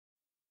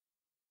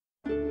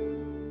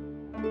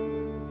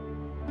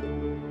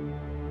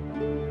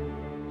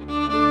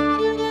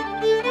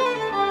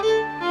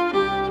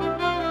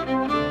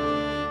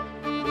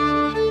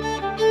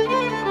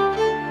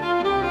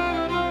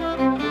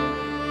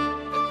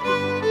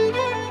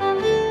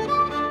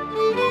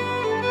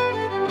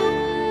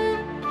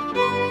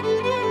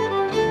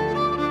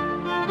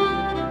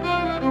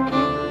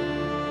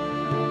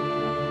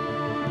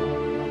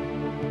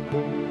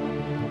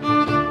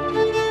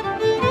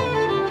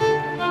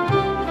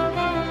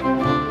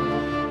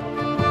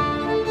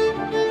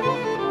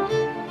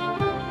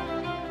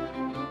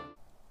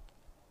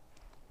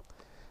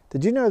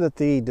Did you know that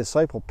the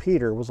disciple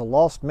Peter was a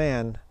lost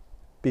man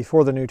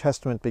before the New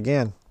Testament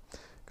began? I'm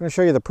going to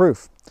show you the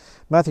proof.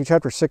 Matthew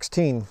chapter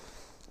 16,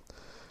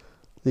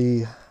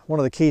 one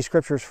of the key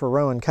scriptures for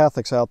Roman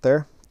Catholics out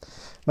there.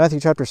 Matthew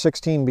chapter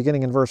 16,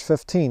 beginning in verse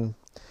 15.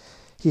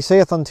 He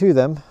saith unto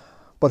them,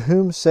 But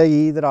whom say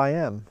ye that I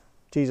am?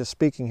 Jesus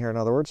speaking here, in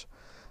other words.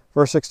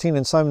 Verse 16,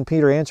 And Simon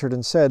Peter answered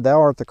and said, Thou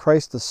art the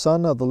Christ, the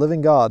Son of the living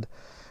God.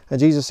 And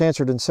Jesus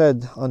answered and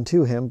said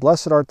unto him,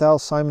 Blessed art thou,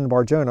 Simon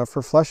Bar-Jonah,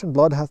 for flesh and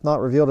blood hath not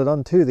revealed it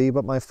unto thee,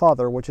 but my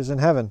Father which is in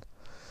heaven.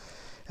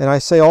 And I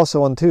say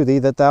also unto thee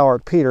that thou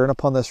art Peter, and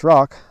upon this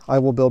rock I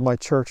will build my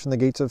church, and the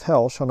gates of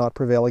hell shall not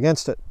prevail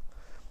against it.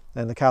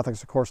 And the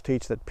Catholics, of course,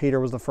 teach that Peter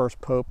was the first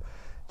pope.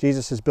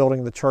 Jesus is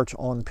building the church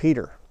on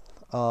Peter.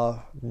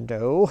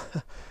 No.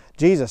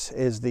 Jesus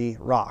is the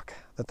rock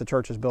that the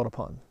church is built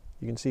upon.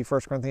 You can see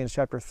 1 Corinthians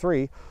chapter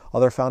 3,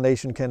 other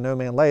foundation can no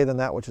man lay than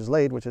that which is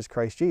laid, which is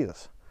Christ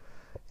Jesus.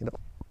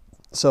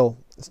 So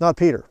it's not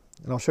Peter.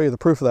 And I'll show you the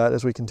proof of that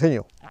as we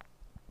continue.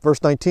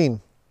 Verse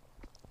 19.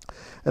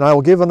 And I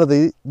will give unto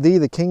thee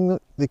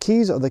the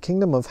keys of the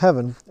kingdom of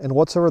heaven, and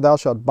whatsoever thou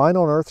shalt bind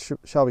on earth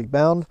shall be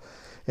bound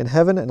in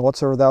heaven, and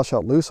whatsoever thou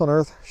shalt loose on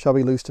earth shall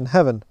be loosed in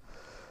heaven.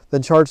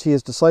 Then charged he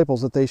his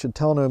disciples that they should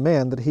tell no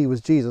man that he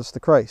was Jesus the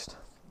Christ.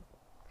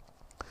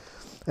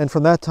 And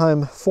from that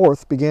time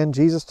forth began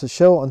Jesus to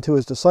show unto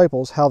his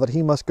disciples how that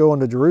he must go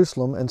unto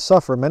Jerusalem and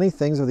suffer many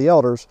things of the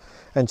elders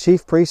and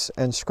chief priests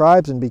and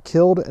scribes, and be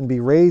killed and be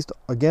raised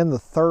again the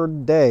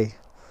third day.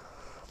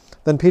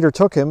 Then Peter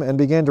took him and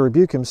began to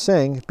rebuke him,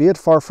 saying, Be it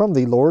far from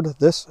thee, Lord,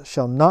 this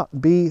shall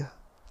not be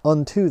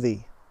unto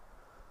thee.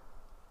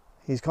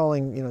 He's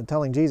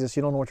telling Jesus,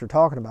 you don't know what you're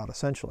talking about,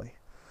 essentially.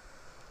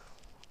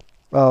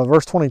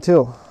 Verse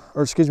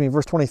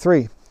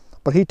 23.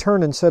 But he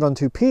turned and said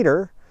unto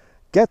Peter,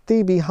 Get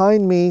thee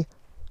behind me,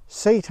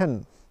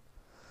 Satan.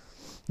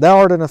 Thou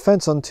art an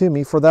offense unto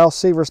me, for thou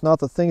savorest not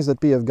the things that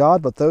be of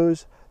God, but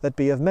those that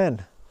be of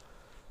men.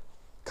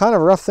 Kind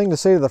of a rough thing to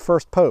say to the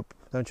first pope,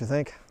 don't you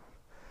think?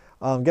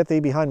 Get thee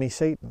behind me,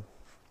 Satan.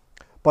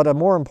 But a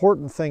more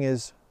important thing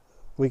is,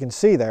 we can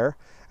see there,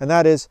 and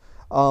that is,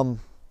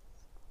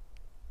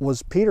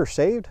 was Peter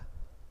saved?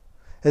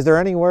 Is there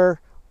anywhere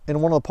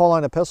in one of the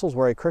Pauline epistles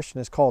where a Christian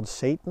is called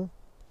Satan?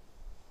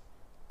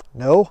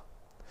 No.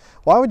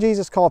 Why would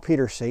Jesus call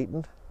Peter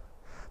Satan?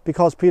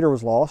 Because Peter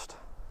was lost.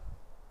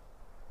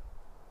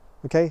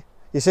 Okay?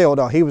 You say, oh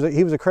no, he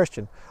was a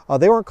Christian.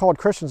 They weren't called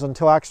Christians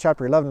until Acts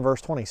chapter 11,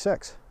 verse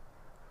 26.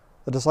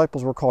 The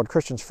disciples were called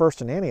Christians first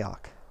in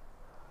Antioch.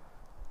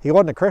 He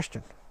wasn't a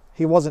Christian.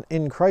 He wasn't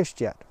in Christ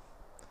yet.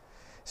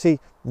 See,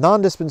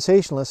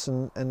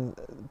 non-dispensationalists and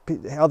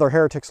other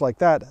heretics like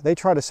that, they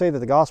try to say that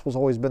the gospel's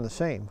always been the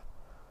same.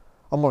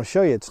 I'm going to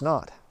show you it's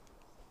not.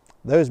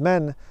 Those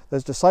men,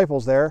 those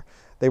disciples there,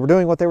 they were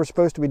doing what they were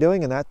supposed to be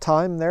doing in that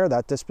time there,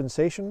 that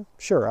dispensation.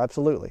 Sure,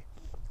 absolutely.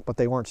 But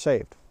they weren't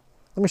saved.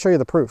 Let me show you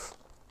the proof.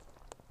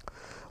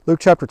 Luke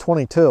chapter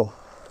 22.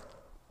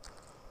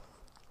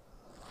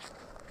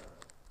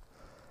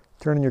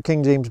 Turn in your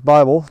King James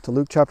Bible to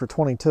Luke chapter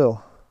 22.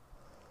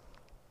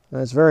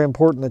 And it's very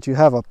important that you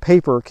have a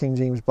paper King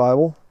James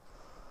Bible.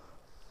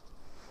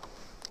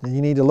 And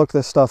you need to look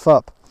this stuff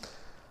up.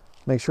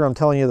 Make sure I'm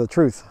telling you the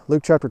truth.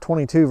 Luke chapter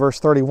 22, verse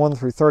 31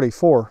 through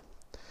 34.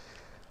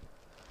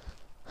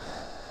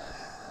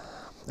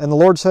 And the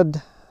Lord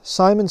said,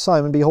 Simon,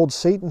 Simon, behold,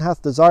 Satan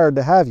hath desired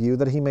to have you,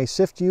 that he may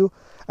sift you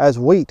as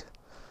wheat.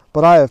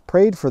 But I have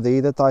prayed for thee,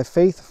 that thy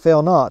faith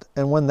fail not.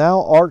 And when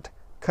thou art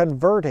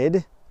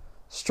converted,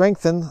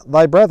 strengthen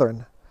thy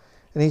brethren.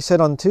 And he said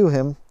unto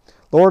him,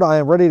 Lord, I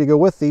am ready to go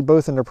with thee,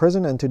 both into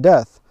prison and to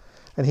death.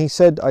 And he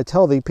said, I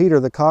tell thee, Peter,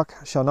 the cock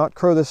shall not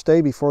crow this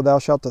day before thou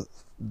shalt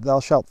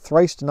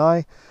thrice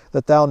deny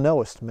that thou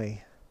knowest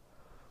me.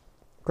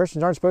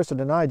 Christians aren't supposed to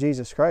deny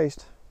Jesus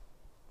Christ.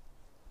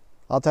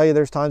 I'll tell you,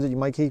 there's times that you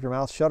might keep your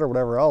mouth shut or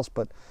whatever else,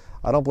 but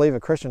I don't believe a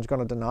Christian's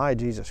going to deny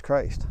Jesus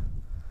Christ.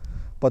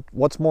 But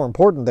what's more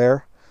important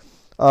there,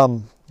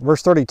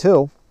 verse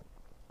 32,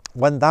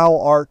 when thou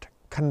art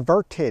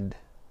converted.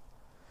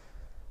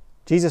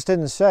 Jesus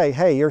didn't say,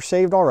 hey, you're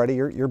saved already,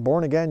 you're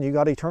born again, you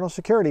got eternal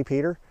security,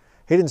 Peter.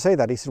 He didn't say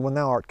that. He said, when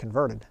thou art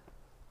converted.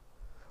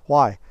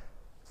 Why?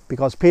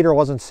 Because Peter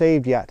wasn't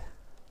saved yet.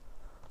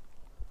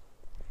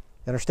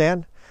 You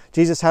understand?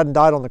 Jesus hadn't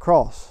died on the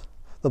cross.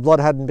 The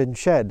blood hadn't been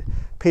shed.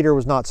 Peter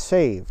was not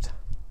saved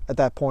at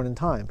that point in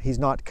time. He's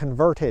not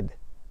converted.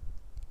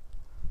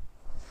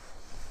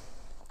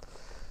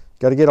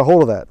 Got to get a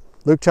hold of that.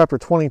 Luke chapter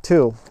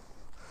 22,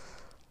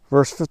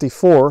 verse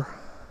 54.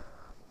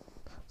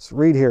 Let's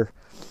read here.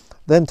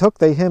 Then took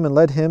they him and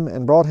led him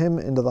and brought him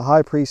into the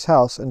high priest's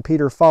house, and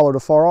Peter followed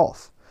afar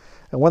off.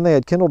 And when they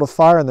had kindled a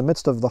fire in the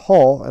midst of the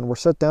hall, and were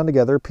set down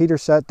together, Peter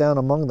sat down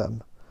among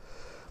them.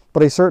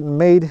 But a certain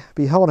maid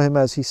beheld him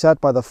as he sat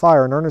by the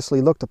fire, and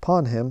earnestly looked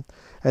upon him,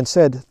 and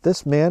said,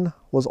 This man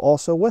was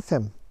also with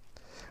him.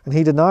 And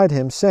he denied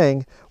him,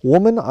 saying,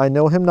 Woman, I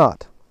know him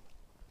not.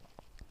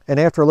 And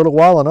after a little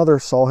while another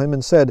saw him,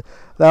 and said,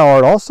 Thou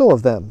art also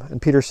of them.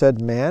 And Peter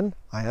said, Man,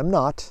 I am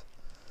not.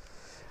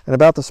 And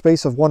about the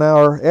space of 1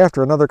 hour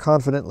after, another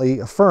confidently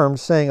affirmed,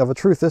 saying, Of a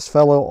truth this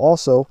fellow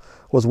also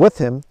was with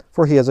him,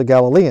 for he is a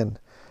Galilean.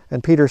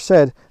 And Peter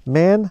said,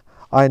 Man,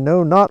 I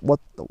know not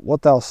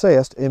what thou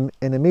sayest. And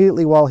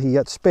immediately while he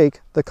yet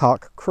spake, the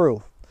cock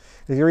crew.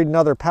 If you read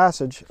another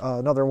passage,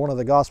 another one of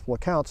the gospel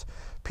accounts,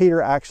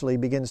 Peter actually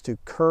begins to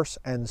curse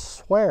and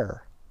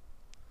swear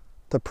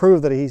to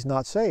prove that he's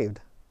not saved.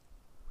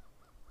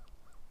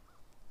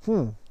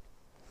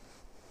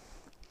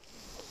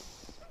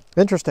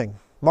 Interesting.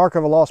 Mark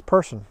of a lost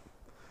person.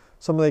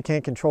 Somebody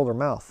can't control their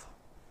mouth.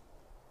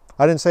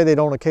 I didn't say they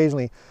don't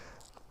occasionally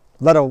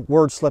let a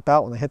word slip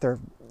out when they hit their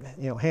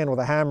hand with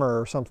a hammer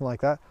or something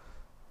like that.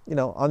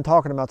 I'm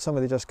talking about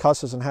somebody that just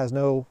cusses and has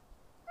no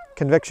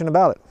conviction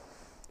about it.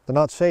 They're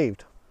not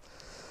saved.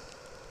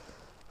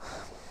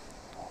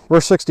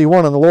 Verse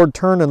 61, And the Lord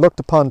turned and looked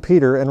upon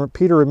Peter, and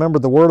Peter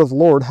remembered the word of the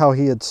Lord, how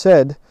he had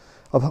said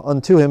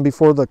unto him,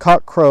 Before the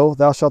cock crow,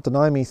 thou shalt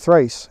deny me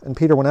thrice. And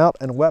Peter went out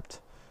and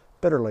wept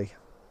bitterly.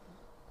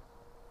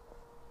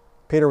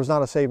 Peter was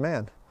not a saved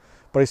man,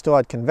 but he still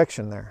had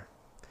conviction there.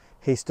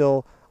 He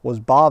still was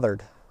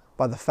bothered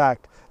by the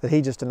fact that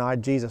he just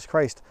denied Jesus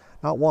Christ.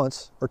 Not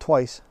once or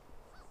twice.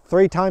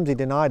 3 times he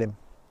denied him.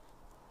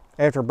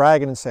 After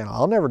bragging and saying,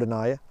 I'll never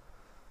deny you.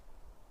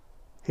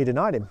 He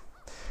denied him.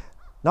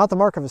 Not the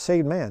mark of a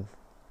saved man.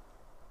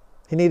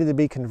 He needed to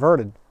be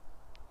converted.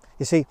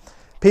 You see,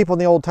 people in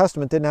the Old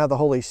Testament didn't have the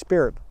Holy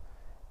Spirit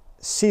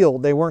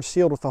sealed. They weren't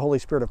sealed with the Holy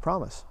Spirit of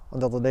promise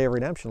until the day of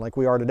redemption, like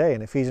we are today.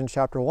 In Ephesians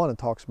chapter 1, it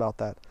talks about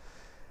that.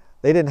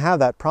 They didn't have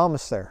that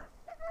promise there.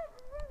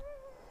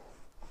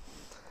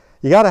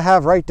 You got to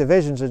have right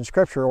divisions in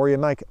Scripture, or you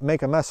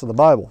make a mess of the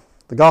Bible.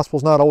 The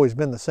gospel's not always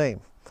been the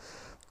same.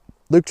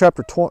 John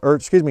chapter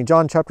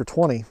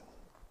 20.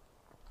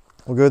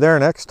 We'll go there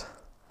next.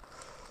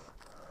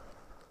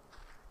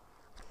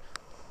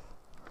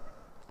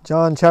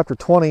 John chapter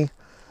 20,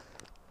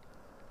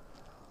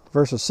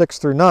 verses 6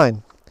 through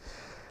 9.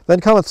 Then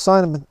cometh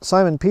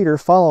Simon Peter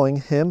following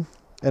him,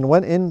 and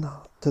went in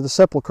to the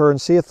sepulchre, and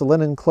seeth the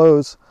linen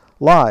clothes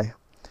lie,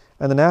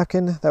 and the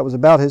napkin that was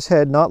about his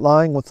head not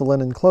lying with the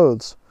linen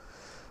clothes,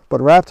 but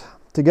wrapped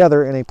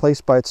together in a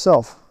place by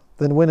itself.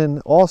 Then went in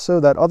also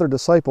that other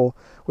disciple,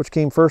 which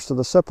came first to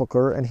the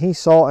sepulchre, and he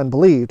saw and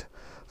believed,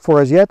 for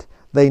as yet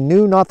they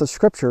knew not the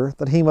Scripture,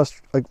 that he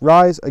must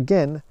rise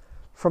again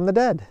from the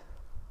dead.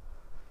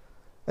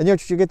 And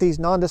yet you get these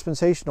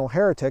non-dispensational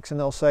heretics, and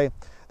they'll say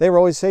they were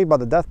always saved by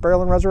the death,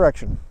 burial, and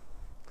resurrection.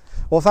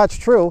 Well, if that's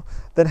true,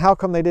 then how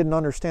come they didn't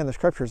understand the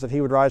Scriptures that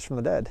he would rise from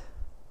the dead?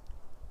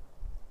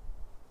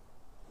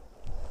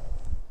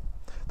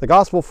 The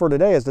gospel for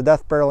today is the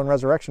death, burial, and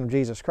resurrection of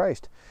Jesus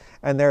Christ.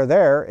 And they're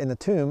there in the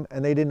tomb,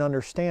 and they didn't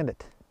understand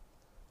it.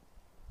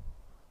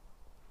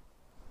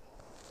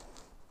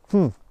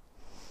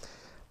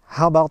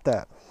 How about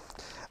that?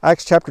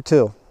 Acts chapter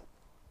 2.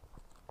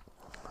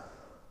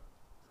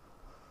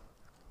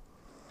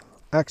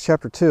 Acts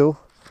chapter 2,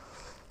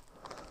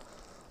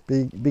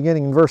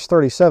 beginning in verse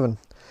 37.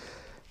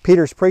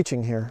 Peter's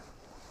preaching here.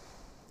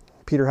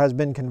 Peter has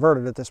been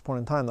converted at this point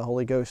in time. The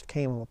Holy Ghost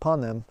came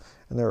upon them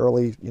in their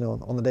early,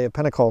 on the day of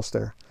Pentecost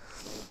there.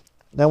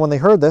 Now when they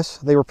heard this,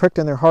 they were pricked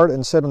in their heart,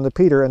 and said unto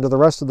Peter and to the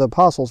rest of the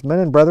apostles, Men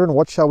and brethren,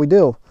 what shall we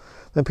do?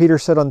 Then Peter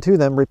said unto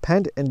them,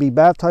 Repent and be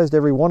baptized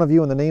every one of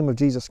you in the name of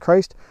Jesus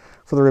Christ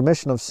for the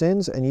remission of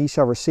sins, and ye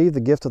shall receive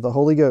the gift of the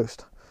Holy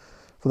Ghost.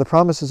 For the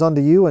promise is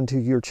unto you and to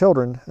your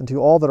children, and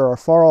to all that are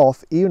afar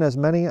off, even as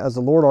many as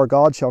the Lord our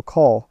God shall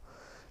call.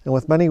 And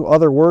with many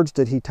other words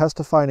did he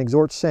testify and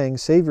exhort, saying,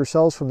 Save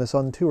yourselves from this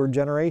untoward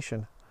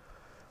generation.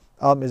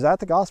 Is that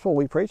the gospel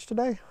we preach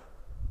today?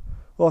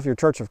 Well, if you're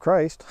Church of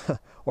Christ,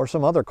 or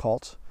some other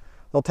cults,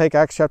 they'll take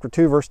Acts chapter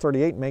 2, verse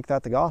 38 and make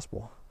that the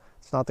gospel.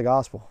 It's not the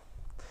gospel.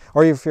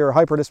 Or if you're a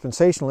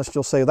hyper-dispensationalist,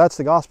 you'll say, that's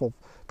the gospel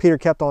Peter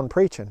kept on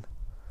preaching.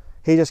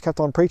 He just kept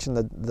on preaching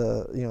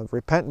the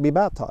repent and be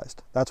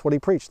baptized. That's what he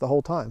preached the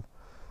whole time.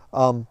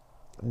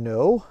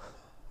 No,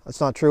 that's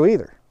not true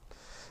either.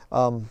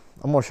 I'm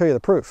going to show you the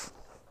proof.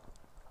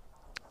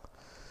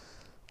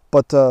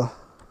 But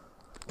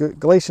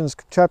Galatians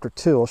chapter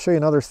 2, I'll show you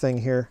another thing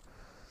here.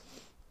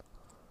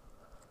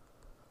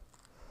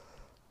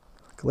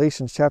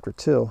 Galatians chapter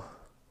 2.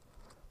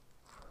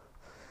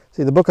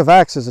 See, the book of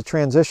Acts is a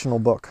transitional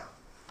book.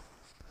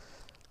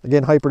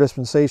 Again,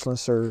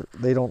 hyper-dispensationalists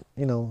they don't,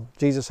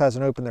 Jesus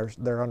hasn't opened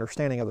their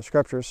understanding of the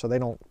Scriptures, so they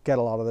don't get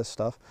a lot of this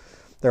stuff.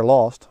 They're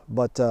lost.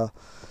 But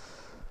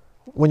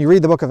when you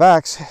read the book of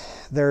Acts,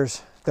 they're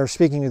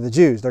speaking to the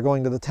Jews. They're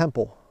going to the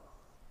temple.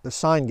 The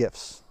sign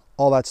gifts,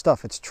 all that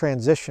stuff. It's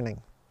transitioning.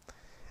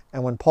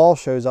 And when Paul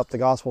shows up, the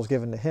gospel is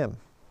given to him.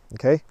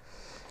 Okay?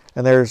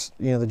 And there's,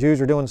 the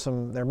Jews are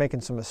they're making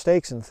some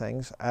mistakes and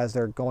things as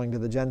they're going to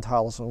the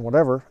Gentiles and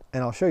whatever.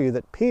 And I'll show you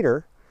that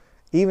Peter,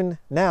 even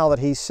now that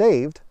he's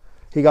saved,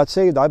 he got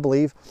saved, I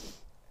believe,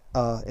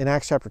 in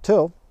Acts chapter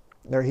 2.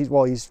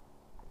 He's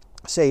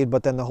saved,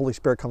 but then the Holy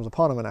Spirit comes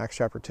upon him in Acts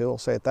chapter 2. I'll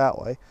say it that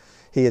way.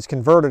 He is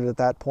converted at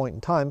that point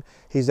in time.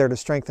 He's there to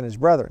strengthen his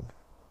brethren,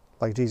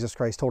 like Jesus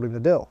Christ told him to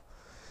do.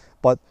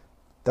 But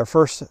They're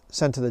first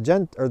sent to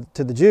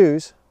the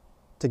Jews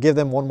to give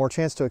them one more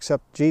chance to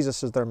accept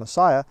Jesus as their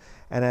Messiah.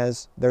 And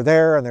as they're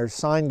there and there's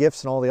sign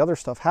gifts and all the other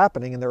stuff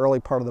happening in the early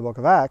part of the book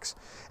of Acts,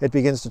 it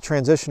begins to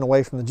transition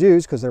away from the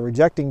Jews because they're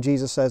rejecting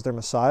Jesus as their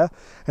Messiah,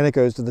 and it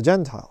goes to the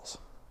Gentiles.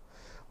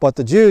 But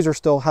the Jews are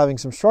still having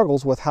some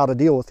struggles with how to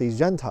deal with these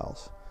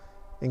Gentiles,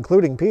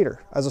 including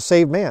Peter as a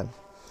saved man.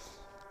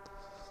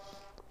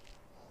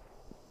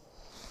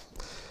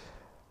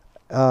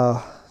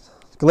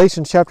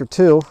 Galatians chapter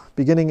 2,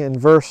 beginning in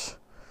verse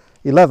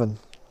 11.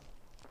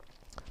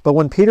 But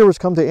when Peter was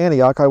come to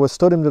Antioch, I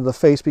withstood him to the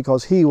face,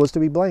 because he was to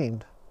be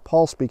blamed.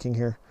 Paul speaking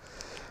here.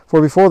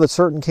 For before that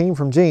certain came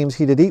from James,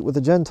 he did eat with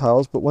the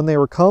Gentiles, but when they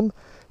were come,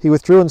 he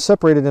withdrew and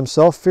separated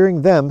himself,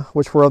 fearing them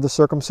which were of the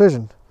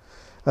circumcision.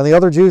 And the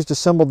other Jews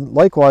dissembled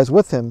likewise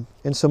with him,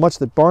 insomuch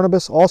that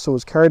Barnabas also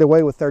was carried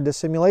away with their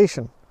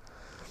dissimulation.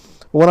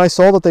 But when I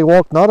saw that they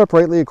walked not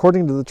uprightly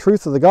according to the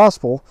truth of the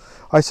gospel,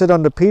 I said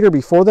unto Peter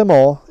before them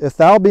all, If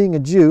thou, being a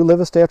Jew,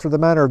 livest after the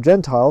manner of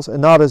Gentiles,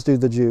 and not as do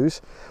the Jews,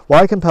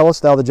 why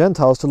compellest thou the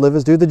Gentiles to live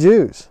as do the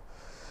Jews?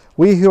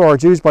 We who are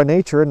Jews by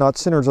nature, and not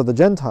sinners of the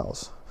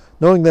Gentiles,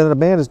 knowing that a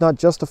man is not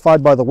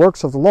justified by the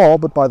works of the law,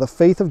 but by the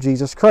faith of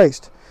Jesus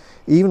Christ.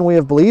 Even we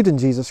have believed in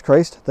Jesus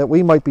Christ, that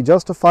we might be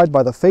justified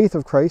by the faith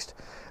of Christ,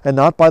 and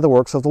not by the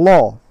works of the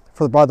law.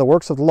 For by the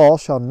works of the law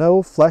shall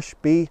no flesh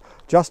be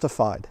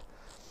justified.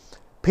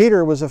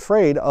 Peter was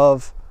afraid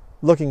of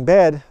looking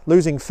bad,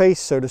 losing face,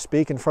 so to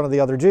speak, in front of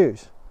the other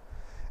Jews.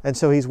 And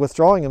so he's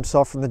withdrawing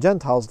himself from the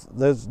Gentiles,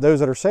 those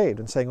that are saved,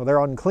 and saying, well, they're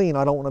unclean,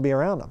 I don't want to be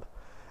around them.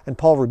 And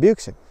Paul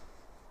rebukes him.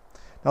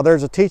 Now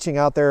there's a teaching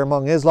out there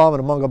among Islam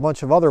and among a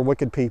bunch of other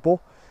wicked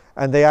people,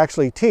 and they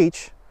actually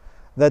teach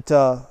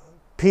that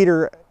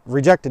Peter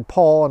rejected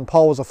Paul, and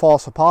Paul was a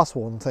false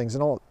apostle and things,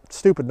 and all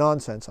stupid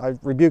nonsense. I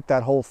rebuked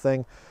that whole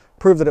thing,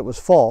 proved that it was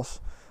false.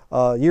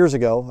 Years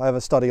ago. I have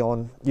a study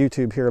on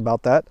YouTube here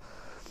about that.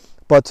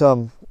 But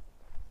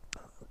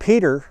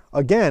Peter,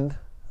 again,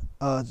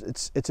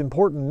 it's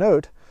important to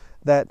note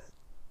that,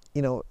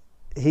 you know,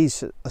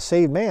 he's a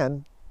saved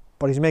man,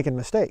 but he's making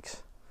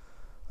mistakes.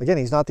 Again,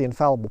 he's not the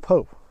infallible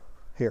Pope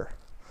here.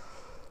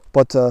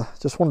 But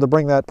just wanted to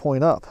bring that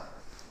point up.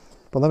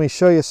 But let me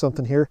show you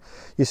something here.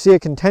 You see a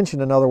contention,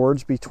 in other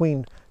words,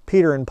 between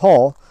Peter and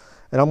Paul,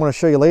 and I'm going to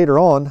show you later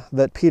on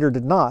that Peter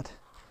did not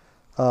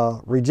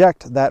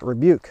reject that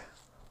rebuke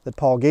that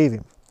Paul gave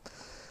him.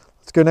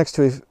 Let's go next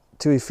to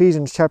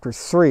Ephesians chapter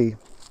 3.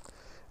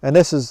 And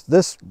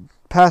this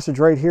passage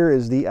right here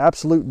is the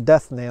absolute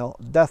death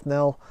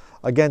knell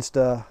against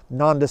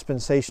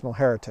non-dispensational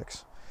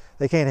heretics.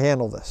 They can't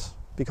handle this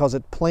because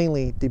it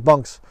plainly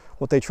debunks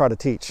what they try to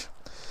teach.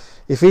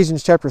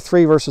 Ephesians chapter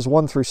 3, verses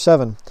 1 through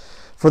 7.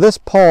 For this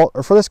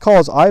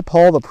cause I,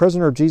 Paul, the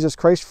prisoner of Jesus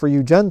Christ, for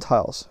you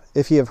Gentiles,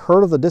 if ye have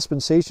heard of the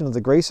dispensation of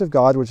the grace of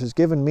God, which is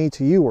given me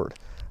to youward.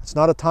 It's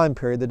not a time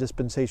period, the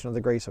dispensation of the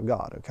grace of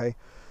God, okay?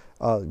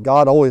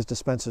 God always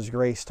dispenses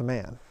grace to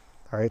man,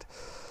 all right?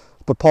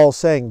 But Paul's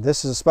saying,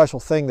 this is a special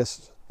thing,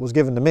 this was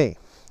given to me.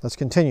 Let's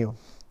continue.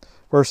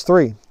 Verse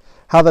 3,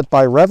 how that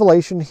by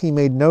revelation he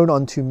made known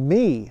unto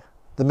me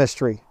the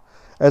mystery,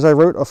 as I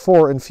wrote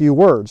afore in few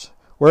words,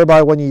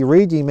 whereby when ye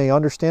read ye may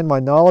understand my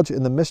knowledge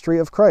in the mystery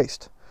of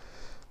Christ.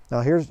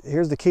 Now here's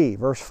the key,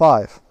 verse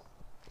 5.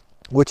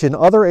 Which in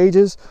other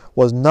ages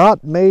was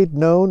not made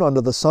known unto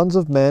the sons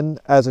of men,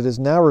 as it is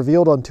now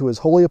revealed unto his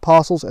holy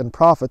apostles and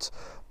prophets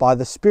by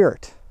the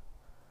Spirit.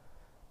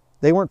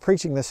 They weren't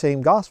preaching the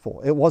same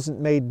gospel. It wasn't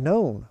made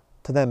known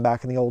to them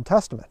back in the Old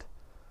Testament.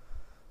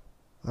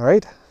 All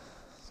right?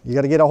 You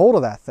got to get a hold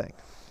of that thing.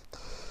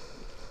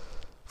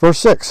 Verse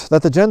 6,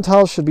 that the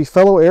Gentiles should be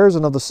fellow heirs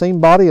and of the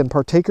same body and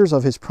partakers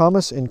of his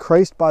promise in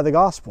Christ by the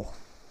gospel.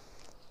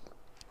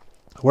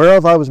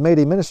 Whereof I was made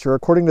a minister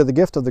according to the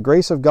gift of the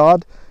grace of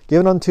God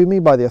given unto me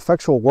by the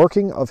effectual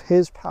working of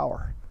his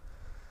power.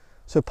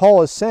 So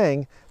Paul is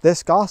saying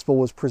this gospel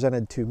was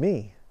presented to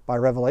me by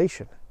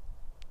revelation.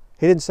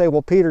 He didn't say,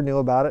 well, Peter knew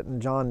about it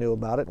and John knew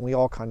about it and we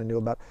all kind of knew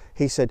about it.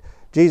 He said,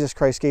 Jesus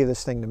Christ gave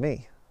this thing to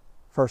me,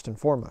 first and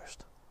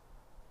foremost.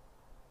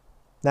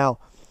 Now,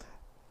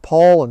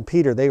 Paul and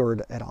Peter, they were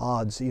at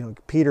odds. You know,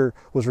 Peter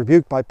was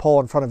rebuked by Paul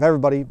in front of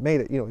everybody,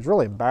 made it, you know, he's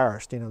really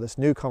embarrassed, you know, this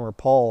newcomer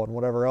Paul and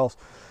whatever else.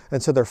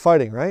 And so they're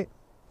fighting, right?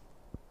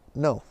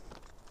 No.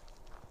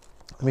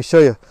 Let me show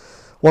you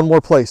one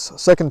more place.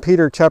 2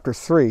 Peter chapter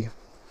 3.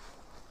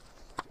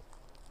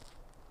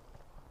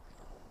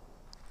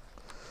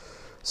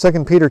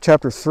 2 Peter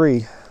chapter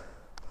 3,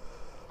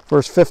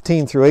 verse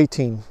 15 through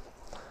 18.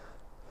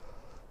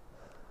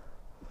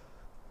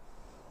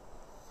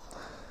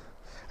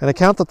 And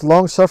account that the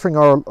long-suffering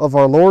of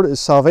our Lord is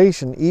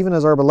salvation, even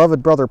as our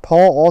beloved brother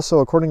Paul also,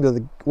 according to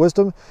the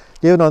wisdom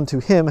given unto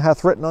him,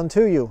 hath written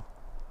unto you.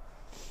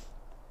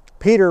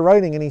 Peter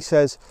writing, and he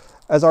says,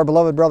 as our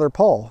beloved brother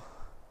Paul,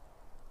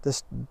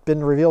 this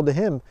been revealed to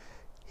him,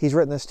 he's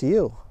written this to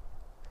you.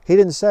 He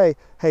didn't say,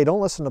 hey,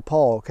 don't listen to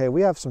Paul, okay,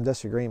 we have some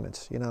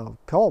disagreements. You know,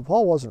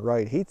 Paul wasn't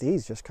right.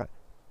 He's just kind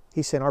of,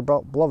 he's saying our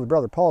beloved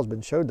brother Paul has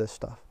been showed this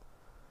stuff.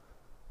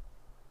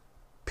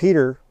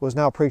 Peter was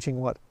now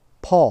preaching what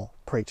Paul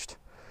preached.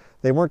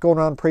 They weren't going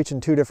around preaching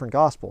two different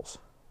gospels.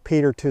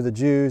 Peter to the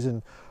Jews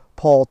and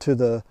Paul to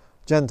the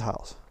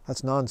Gentiles.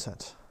 That's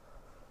nonsense.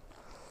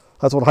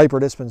 That's what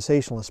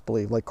hyper-dispensationalists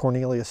believe, like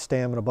Cornelius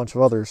Stam and a bunch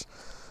of others,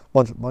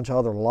 bunch of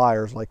other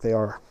liars like they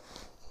are.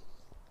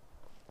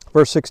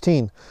 Verse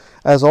 16,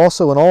 as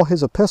also in all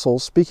his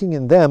epistles, speaking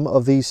in them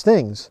of these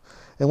things,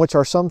 in which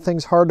are some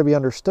things hard to be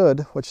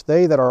understood, which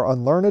they that are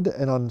unlearned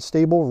and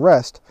unstable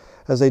wrest,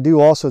 as they do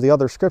also the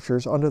other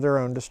scriptures, unto their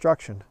own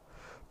destruction.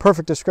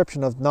 Perfect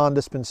description of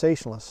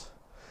non-dispensationalists.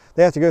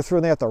 They have to go through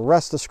and they have to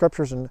wrest the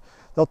scriptures, and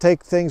they'll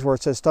take things where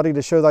it says, study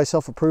to show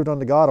thyself approved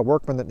unto God, a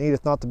workman that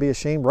needeth not to be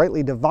ashamed,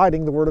 rightly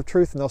dividing the word of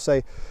truth. And they'll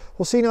say,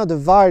 well, see, now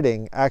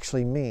dividing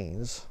actually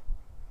means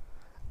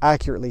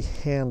accurately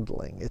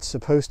handling. It's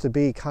supposed to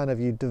be kind of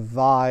you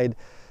divide,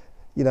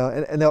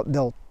 and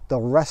they'll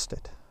wrest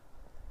it.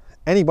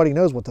 Anybody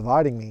knows what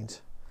dividing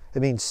means.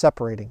 It means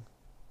separating.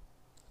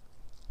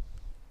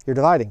 You're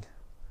dividing.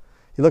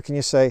 You look and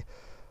you say,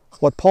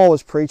 what Paul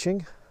was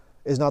preaching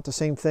is not the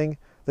same thing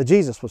that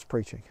Jesus was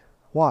preaching.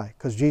 Why?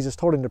 Because Jesus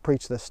told him to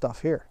preach this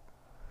stuff here.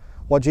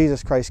 What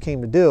Jesus Christ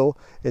came to do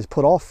is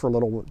put off for a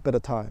little bit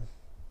of time.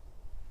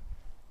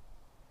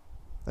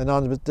 And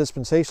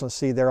non-dispensationalists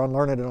see they're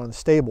unlearned and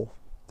unstable.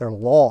 They're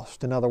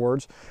lost, in other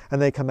words.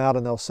 And they come out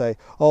and they'll say,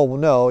 oh, well,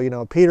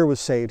 no, Peter was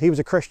saved. He was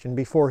a Christian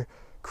before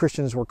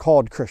Christians were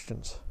called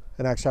Christians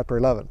in Acts chapter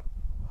 11.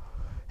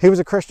 He was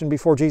a Christian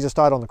before Jesus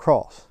died on the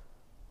cross.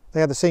 They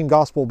had the same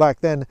gospel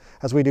back then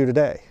as we do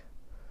today.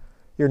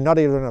 You're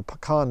nuttier than a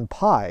pecan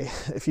pie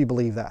if you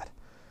believe that.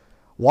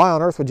 Why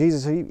on earth would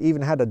Jesus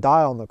even had to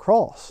die on the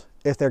cross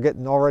if they're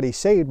getting already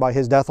saved by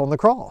his death on the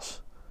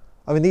cross?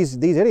 I mean, these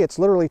idiots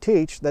literally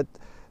teach that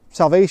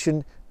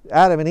salvation,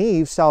 Adam and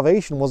Eve's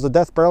salvation, was the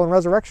death, burial, and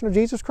resurrection of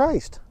Jesus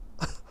Christ.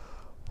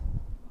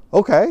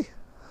 Okay.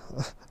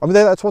 I mean,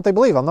 that's what they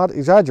believe. I'm not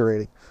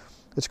exaggerating.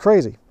 It's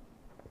crazy.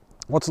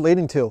 What's it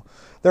leading to?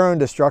 Their own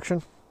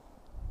destruction.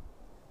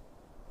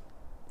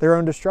 Their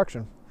own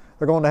destruction.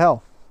 They're going to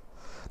hell.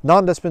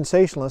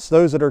 Non-dispensationalists,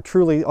 those that are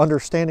truly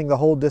understanding the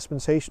whole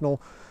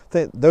dispensational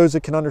thing, those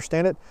that can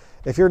understand it,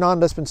 if you're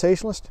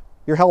non-dispensationalist,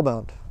 you're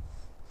hellbound.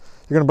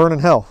 You're going to burn in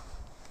hell.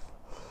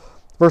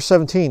 Verse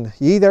 17,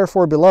 ye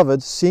therefore,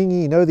 beloved, seeing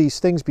ye know these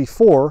things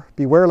before,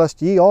 beware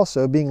lest ye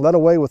also, being led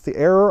away with the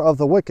error of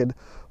the wicked,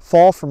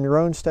 fall from your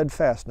own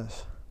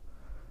steadfastness.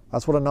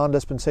 That's what a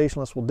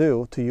non-dispensationalist will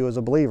do to you as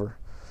a believer.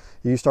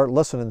 You start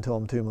listening to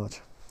them too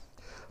much.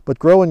 But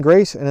grow in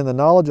grace and in the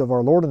knowledge of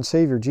our Lord and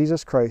Savior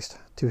Jesus Christ.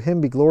 To him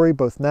be glory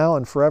both now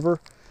and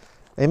forever.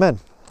 Amen.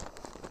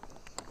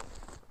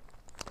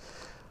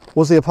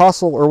 Was the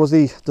apostle, or was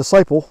the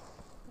disciple,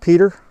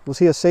 Peter, was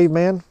he a saved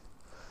man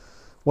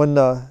when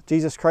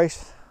Jesus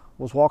Christ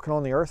was walking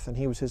on the earth and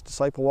he was his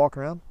disciple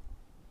walking around?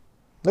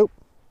 Nope.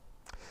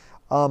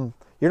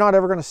 You're not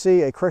ever going to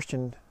see a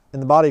Christian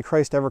in the body of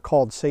Christ ever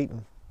called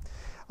Satan.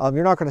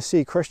 You're not going to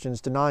see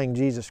Christians denying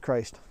Jesus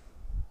Christ.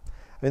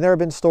 I mean, there have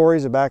been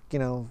stories back,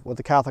 what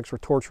the Catholics were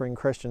torturing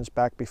Christians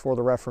back before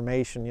the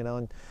Reformation,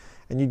 and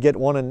you'd get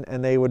one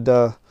and they would,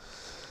 or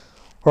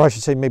I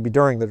should say maybe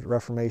during the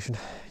Reformation,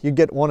 you'd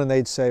get one and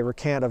they'd say,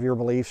 recant of your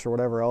beliefs or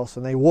whatever else,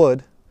 and they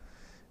would.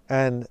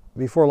 And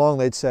before long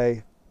they'd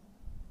say,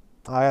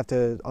 I have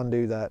to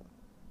undo that.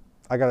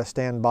 I got to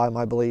stand by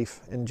my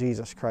belief in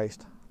Jesus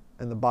Christ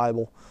and the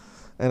Bible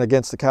and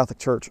against the Catholic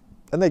Church.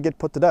 And they'd get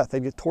put to death.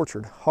 They'd get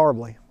tortured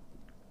horribly.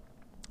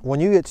 When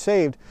you get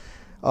saved,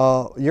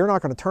 you're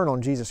not going to turn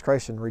on Jesus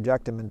Christ and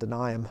reject him and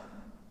deny him.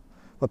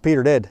 But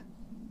Peter did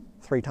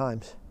 3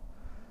 times.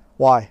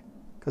 Why?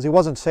 Because he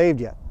wasn't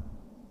saved yet.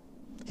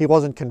 He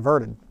wasn't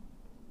converted.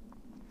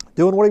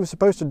 Doing what he was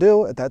supposed to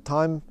do at that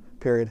time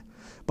period.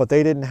 But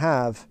they didn't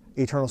have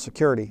eternal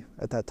security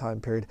at that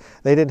time period.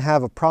 They didn't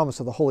have a promise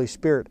of the Holy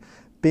Spirit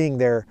being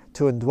there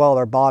to indwell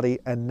their body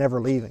and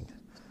never leaving.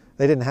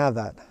 They didn't have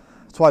that.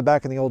 That's why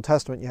back in the Old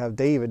Testament you have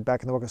David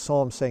back in the book of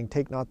Psalms saying,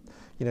 take not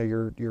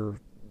your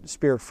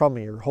Spirit from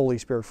me, your Holy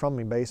Spirit from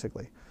me,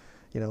 basically.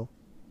 They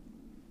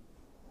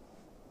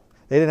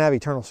didn't have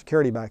eternal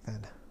security back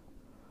then.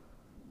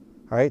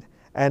 All right?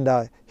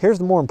 And here's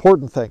the more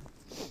important thing.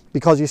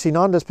 Because you see,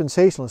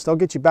 non-dispensationalists, they'll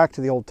get you back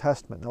to the Old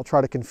Testament. They'll try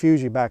to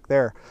confuse you back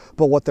there.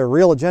 But what their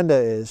real agenda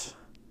is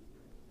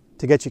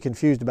to get you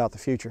confused about the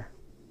future.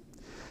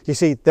 You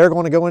see, they're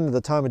going to go into the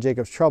time of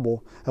Jacob's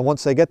trouble, and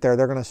once they get there,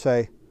 they're going to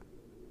say,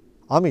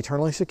 I'm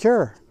eternally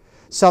secure.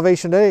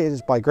 Salvation today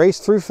is by grace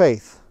through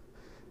faith.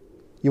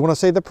 You want to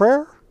say the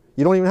prayer?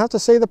 You don't even have to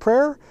say the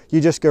prayer.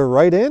 You just go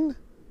right in,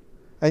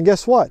 and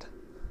guess what?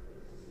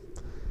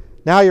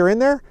 Now you're in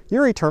there,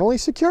 you're eternally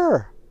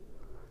secure.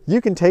 You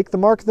can take the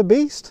mark of the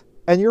beast,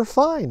 and you're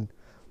fine.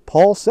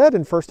 Paul said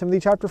in 1 Timothy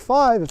chapter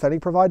 5, if any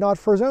provide not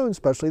for his own,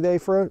 especially they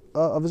for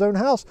of his own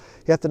house,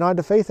 he hath denied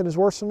the faith and is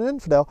worse than an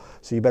infidel.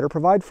 So you better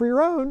provide for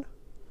your own.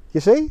 You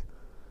see?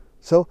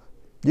 So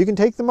you can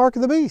take the mark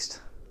of the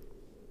beast.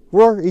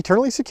 We're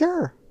eternally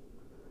secure.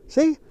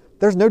 See?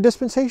 There's no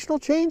dispensational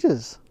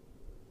changes.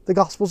 The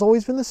gospel's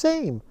always been the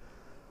same.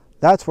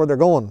 That's where they're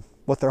going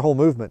with their whole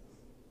movement.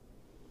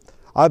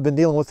 I've been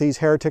dealing with these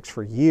heretics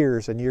for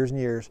years and years and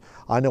years.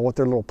 I know what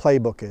their little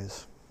playbook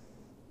is.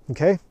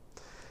 Okay?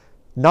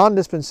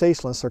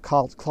 Non-dispensationalists are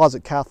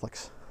closet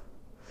Catholics.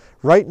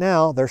 Right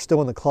now, they're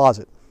still in the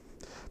closet.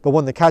 But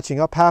when the catching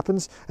up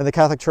happens and the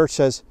Catholic Church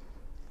says,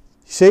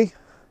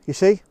 you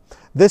see,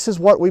 this is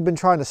what we've been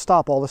trying to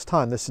stop all this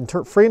time. This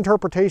free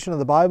interpretation of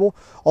the Bible,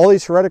 all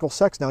these heretical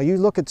sects. Now you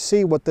look and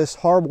see what this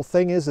horrible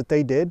thing is that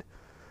they did.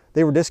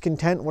 They were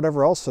discontent and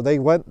whatever else, so they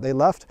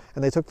left,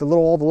 and they took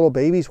all the little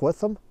babies with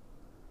them.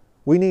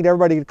 We need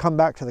everybody to come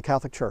back to the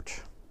Catholic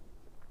Church.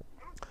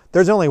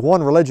 There's only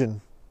one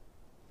religion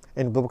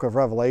in the book of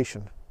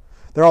Revelation.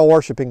 They're all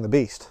worshiping the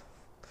beast.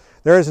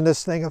 There isn't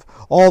this thing of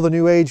all the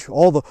New Age,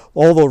 all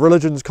the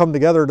religions come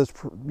together to,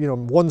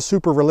 one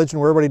super religion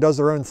where everybody does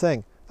their own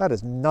thing. That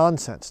is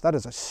nonsense. That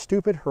is a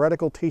stupid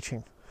heretical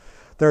teaching.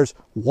 There's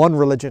one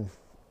religion,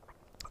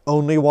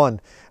 only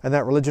one, and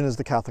that religion is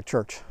the Catholic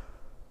Church.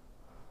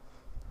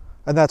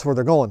 And that's where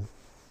they're going.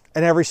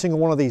 And every single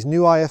one of these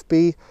new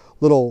IFB,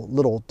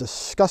 little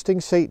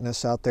disgusting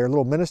Satanists out there,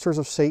 little ministers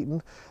of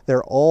Satan,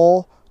 they're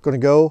all going to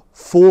go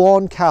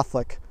full-on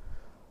Catholic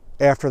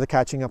after the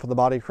catching up of the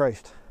body of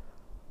Christ.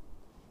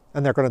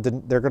 And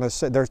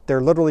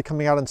they're literally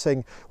coming out and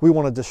saying, we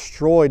want to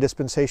destroy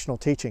dispensational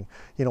teaching.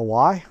 You know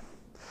why?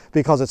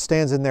 Because it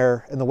stands in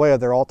the way of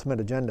their ultimate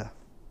agenda.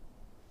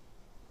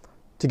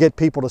 To get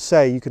people to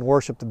say you can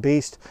worship the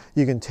beast,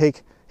 you can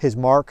take his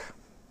mark,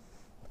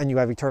 and you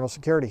have eternal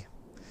security.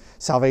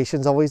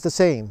 Salvation's always the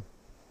same.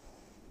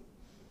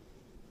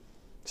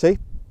 See?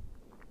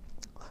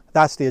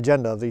 That's the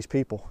agenda of these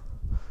people.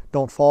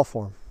 Don't fall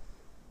for them.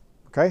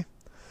 Okay?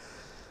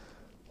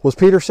 Was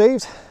Peter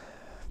saved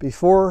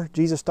before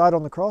Jesus died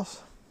on the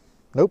cross?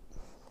 Nope.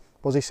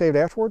 Was he saved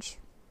afterwards?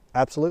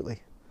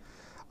 Absolutely.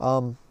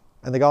 And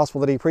the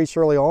gospel that he preached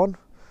early on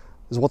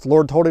is what the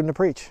Lord told him to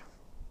preach.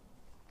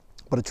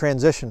 But a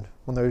transition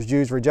when those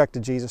Jews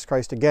rejected Jesus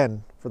Christ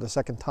again for the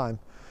second time.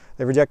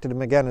 They rejected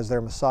him again as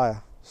their Messiah.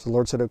 So the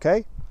Lord said, okay,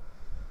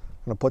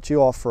 I'm going to put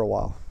you off for a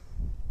while.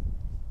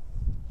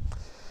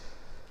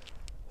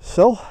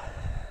 So,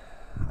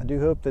 I do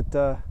hope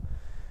that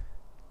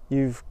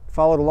you've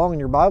followed along in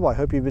your Bible. I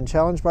hope you've been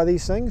challenged by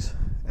these things,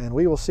 and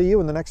we will see you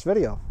in the next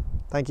video.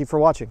 Thank you for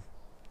watching.